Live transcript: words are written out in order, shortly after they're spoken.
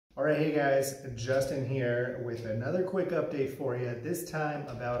Alright, hey guys, Justin here with another quick update for you, this time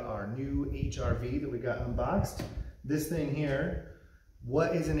about our new HRV that we got unboxed. This thing here,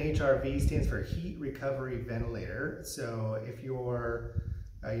 what is an HRV? Stands for Heat Recovery Ventilator. So if you're,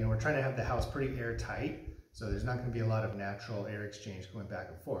 we're trying to have the house pretty airtight, so there's not going to be a lot of natural air exchange going back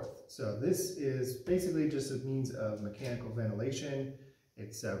and forth. So this is basically just a means of mechanical ventilation.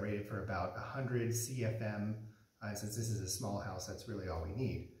 It's rated for about 100 CFM. Since this is a small house, that's really all we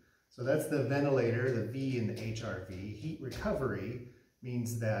need. So that's the ventilator, the V in the HRV. Heat recovery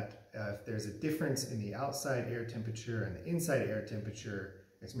means that if there's a difference in the outside air temperature and the inside air temperature,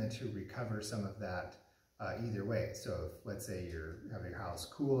 it's meant to recover some of that either way. So if, let's say you have your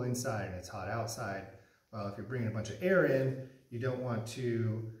house cool inside and it's hot outside, well, if you're bringing a bunch of air in, you don't want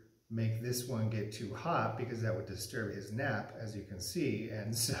to make this one get too hot because that would disturb his nap, as you can see.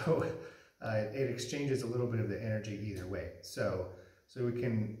 And so it exchanges a little bit of the energy either way. So we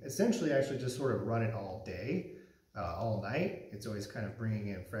can essentially actually just sort of run it all day, all night. It's always kind of bringing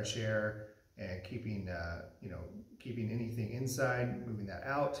in fresh air and keeping, keeping anything inside, moving that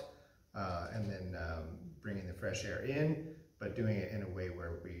out, and then bringing the fresh air in, but doing it in a way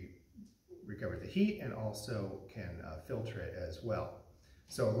where we recover the heat and also can filter it as well.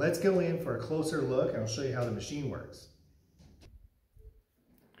 So let's go in for a closer look and I'll show you how the machine works.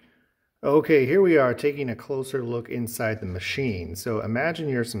 Okay, here we are taking a closer look inside the machine. So imagine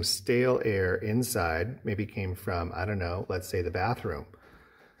you're some stale air inside, maybe came from, I don't know, let's say the bathroom.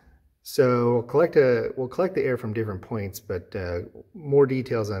 So we'll collect the air from different points, but more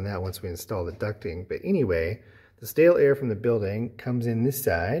details on that once we install the ducting. But anyway, the stale air from the building comes in this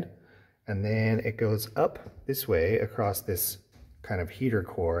side, and then it goes up this way across this kind of heater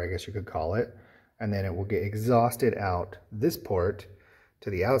core, I guess you could call it, and then it will get exhausted out this port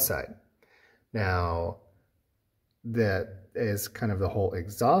to the outside. Now, that is kind of the whole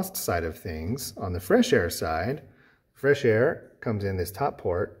exhaust side of things. On the fresh air side, fresh air comes in this top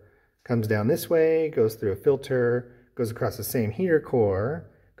port, comes down this way, goes through a filter, goes across the same heater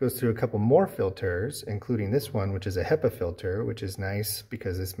core, goes through a couple more filters, including this one, which is a HEPA filter, which is nice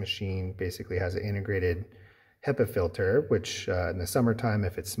because this machine basically has an integrated HEPA filter, which in the summertime,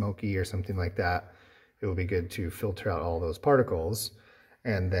 if it's smoky or something like that, it will be good to filter out all those particles.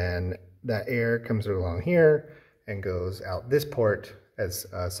 And then that air comes along here and goes out this port as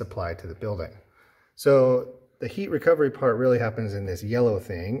supply to the building. So the heat recovery part really happens in this yellow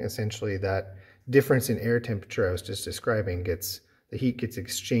thing. Essentially that difference in air temperature I was just describing the heat gets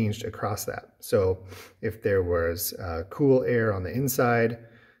exchanged across that. So if there was cool air on the inside,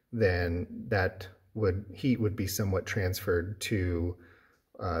 then that heat would be somewhat transferred to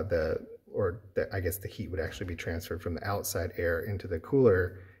I guess the heat would actually be transferred from the outside air into the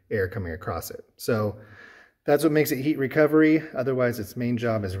cooler air coming across it. So that's what makes it heat recovery. Otherwise, its main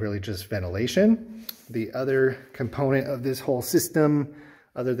job is really just ventilation. The other component of this whole system,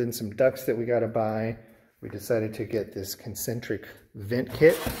 other than some ducts that we got to buy, we decided to get this concentric vent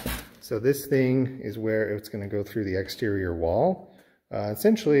kit. So this thing is where it's going to go through the exterior wall.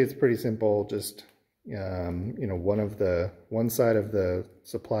 Essentially, it's pretty simple. Just one side of the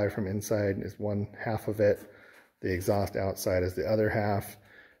supply from inside is one half of it. The exhaust outside is the other half,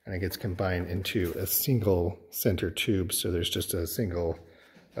 and it gets combined into a single center tube. So there's just a single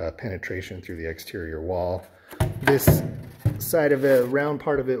penetration through the exterior wall. This side of it, round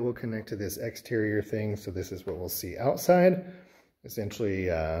part of it, will connect to this exterior thing. So this is what we'll see outside. Essentially,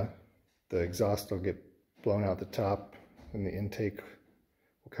 the exhaust will get blown out the top, and the intake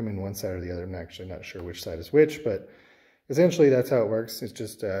will come in one side or the other. I'm actually not sure which side is which, but essentially that's how it works. It's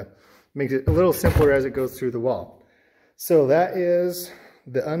just makes it a little simpler as it goes through the wall. So that is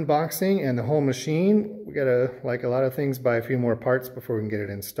the unboxing and the whole machine. We gotta, like a lot of things, buy a few more parts before we can get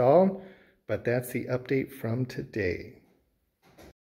it installed, but that's the update from today.